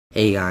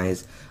Hey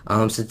guys,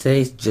 so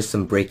today's just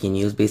some breaking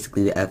news.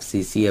 Basically, the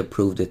FCC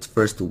approved its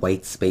first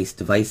white space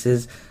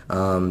devices.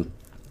 Now,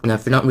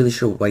 if you're not really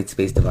sure what white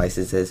space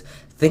devices is,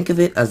 think of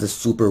it as a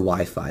super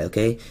Wi-Fi,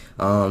 okay?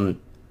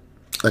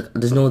 Like,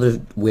 there's no other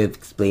way of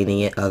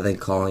explaining it other than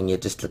calling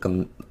it just like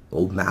a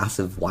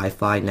massive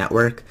Wi-Fi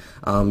network.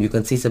 You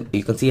can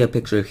see a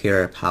picture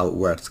here of how it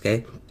works,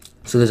 okay?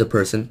 So there's a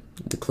person,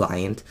 the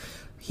client.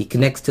 He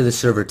connects to the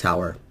server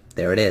tower.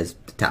 There it is,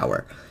 the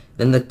tower.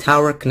 Then the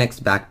tower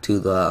connects back to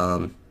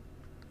the,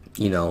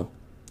 you know,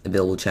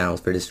 available channels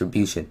for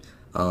distribution.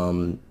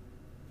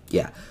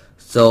 Yeah.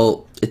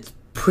 So it's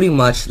pretty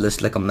much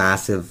just like a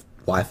massive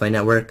Wi-Fi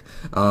network.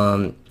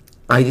 I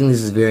think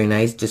this is very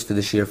nice just for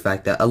the sheer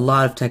fact that a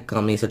lot of tech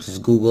companies such as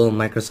Google and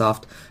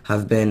Microsoft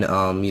have been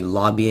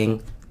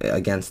lobbying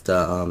against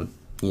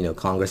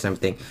Congress and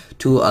everything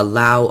to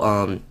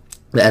allow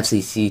the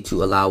FCC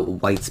to allow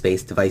white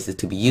space devices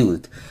to be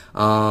used.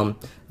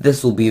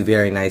 This will be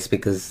very nice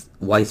because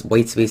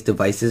white space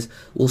devices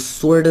will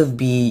sort of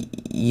be,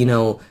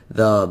 it'll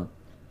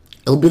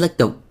be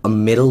like a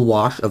middle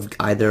wash of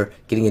either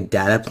getting a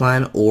data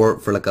plan or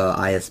for like a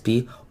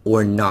ISP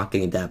or not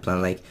getting a data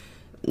plan. Like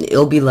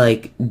it'll be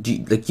like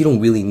you don't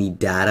really need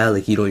data.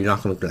 Like you're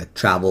not gonna like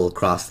travel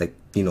across like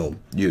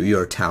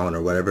your town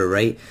or whatever,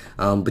 right?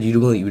 But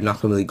you're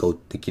not gonna really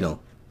go like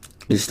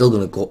you're still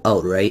gonna go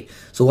out, right?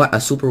 So what a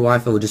super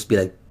Wi-Fi would just be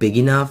like big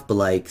enough, but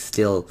like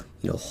still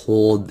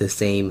hold the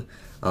same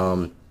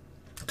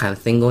kind of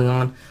thing going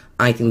on.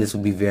 I think this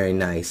would be very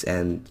nice,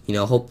 and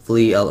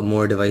hopefully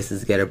more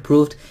devices get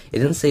approved. It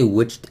didn't say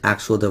which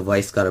actual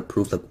device got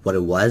approved, like what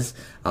it was.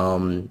 I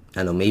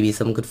know maybe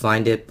someone could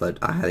find it, but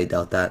I highly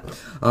doubt that.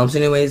 So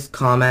anyways,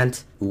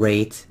 comment,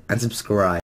 rate, and subscribe.